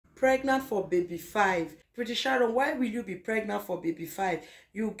pregnant for baby 5. Pretty Sharon, why will you be pregnant for baby 5?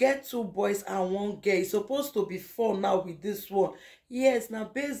 You get 2 boys and 1 girl. It's supposed to be 4 now with this one. Yes, now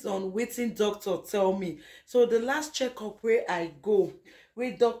based on wetin doctor tell me. So the last checkup where I go,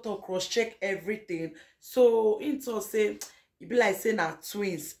 where doctor cross check everything. So into say e be like say na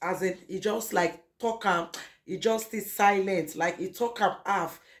twins, as in e just like talk am, e just is silent, like e talk am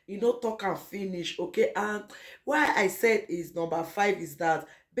half, e no talk am finish. Okay, and why I said is number 5 is that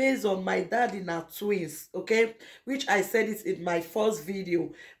based on my daddy na twins, okay, which I said it in my first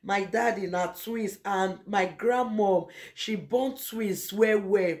video. My daddy na twins, and my grandmom, she born twins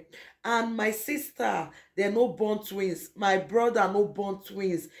well, and my sister, they no born twins, my brother no born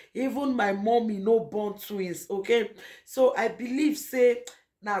twins, even my mommy no born twins. Okay, so I believe say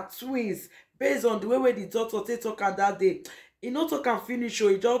na twins based on the way the doctor take talk am that day. E no talk am finish,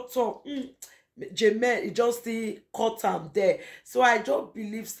 or e just talk Jamel, e just still cut am there. So I just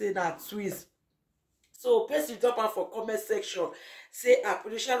believe say na twins. So person drop am for comment section, say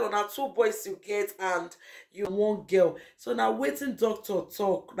Pretty Sharon, na 2 boys you get and you 1 girl. So now wetin doctor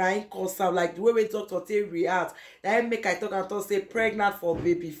talk na im cause am, like the way doctor take react, na im make I talk and talk say pregnant for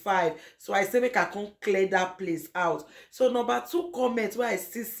baby 5. So I say make I come clear that place out. So number 2 comment wey I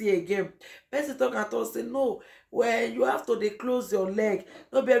still see again, person talk and talk say no, well, you have to dey close your leg.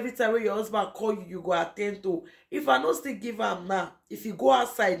 No be every time when your husband call you, you go attend to. If I no still give am now, if you go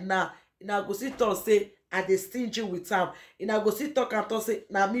outside now, una go still talk say I dey stingy with am. Una go still talk and talk say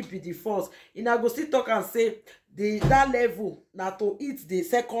na me be the first. Una go still talk and say that level na to eat the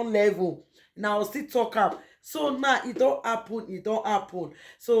second level. Now still talk am. So now it don't happen.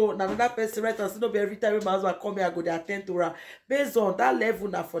 So na another person right and say no be every time when my husband come here I go dey attend to her. Based on that level,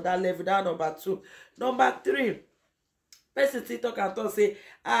 na for that level. That number 2. Number 3, person still talk and talk say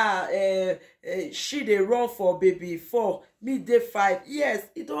she dey run for baby 4, me dey 5. Yes,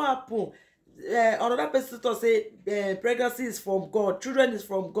 it don't happen. Another person talk say pregnancy is from God, children is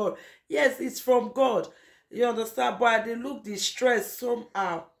from God. Yes, it's from God, you understand, but they look the stress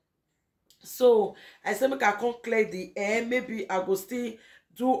somehow. So I say make I come clear the air. Maybe I go still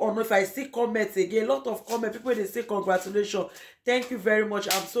do, or no, if I see comments again, a lot of comments, people they say congratulations, thank you very much,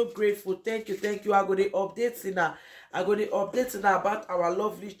 I'm so grateful, thank you. I go the updates now, about our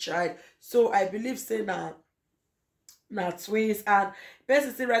lovely child. So I believe say na twins, and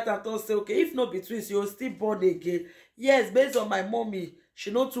person still right and talk say okay, if not be twins, you'll still born again. Yes, based on my mommy,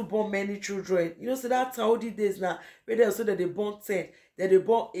 she not to born many children. You know, so that's how the days now where they also that they born 10, then they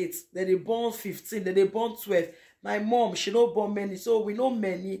born 8, then they born 15, then they born 12. My mom, she not born many, so we know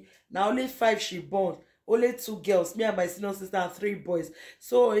many. Now only 5 she born, only 2 girls, me and my senior sister, and 3 boys.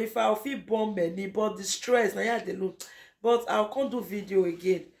 So if I'll feel born many, but the stress now, yeah, they look. But I'll come do video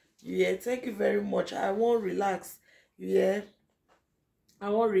again. Yeah, thank you very much. I won't relax. Yeah,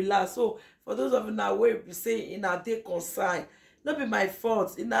 I won't relax. So for those of you now where be saying in a day concern, not be my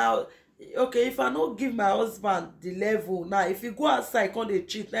fault. Now, okay, if I not give my husband the level now, if you go outside come dey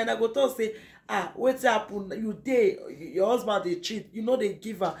cheat, then I go talk say what's happen, you dey your husband dey cheat, you know they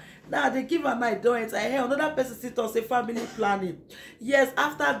give her. Now they give her, now don't enter. I hear another person sit on say family planning. Yes,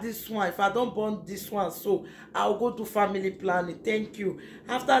 after this one, if I don't born this one, so I'll go to family planning. Thank you.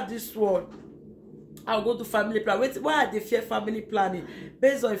 After this one, I'll go to family planning. Wait, why they fear family planning?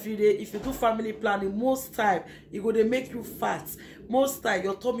 Based on if you do family planning, most time it go they make you fat. Most time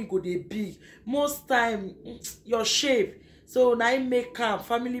your tummy go they big. Most time your shape. So now I make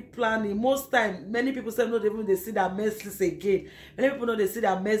family planning. Most time many people say no, they see their menses again. Many people know they see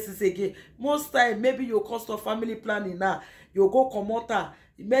their menses again. Most time maybe you cost of family planning now. You go comota.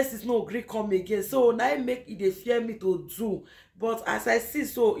 The menses no agree come again. So now I make it they fear me to do. But as I see,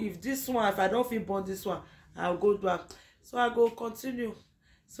 so if this one, if I don't feel born this one, I'll go back. So I go continue.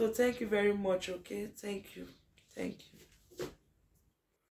 So thank you very much. Okay, thank you.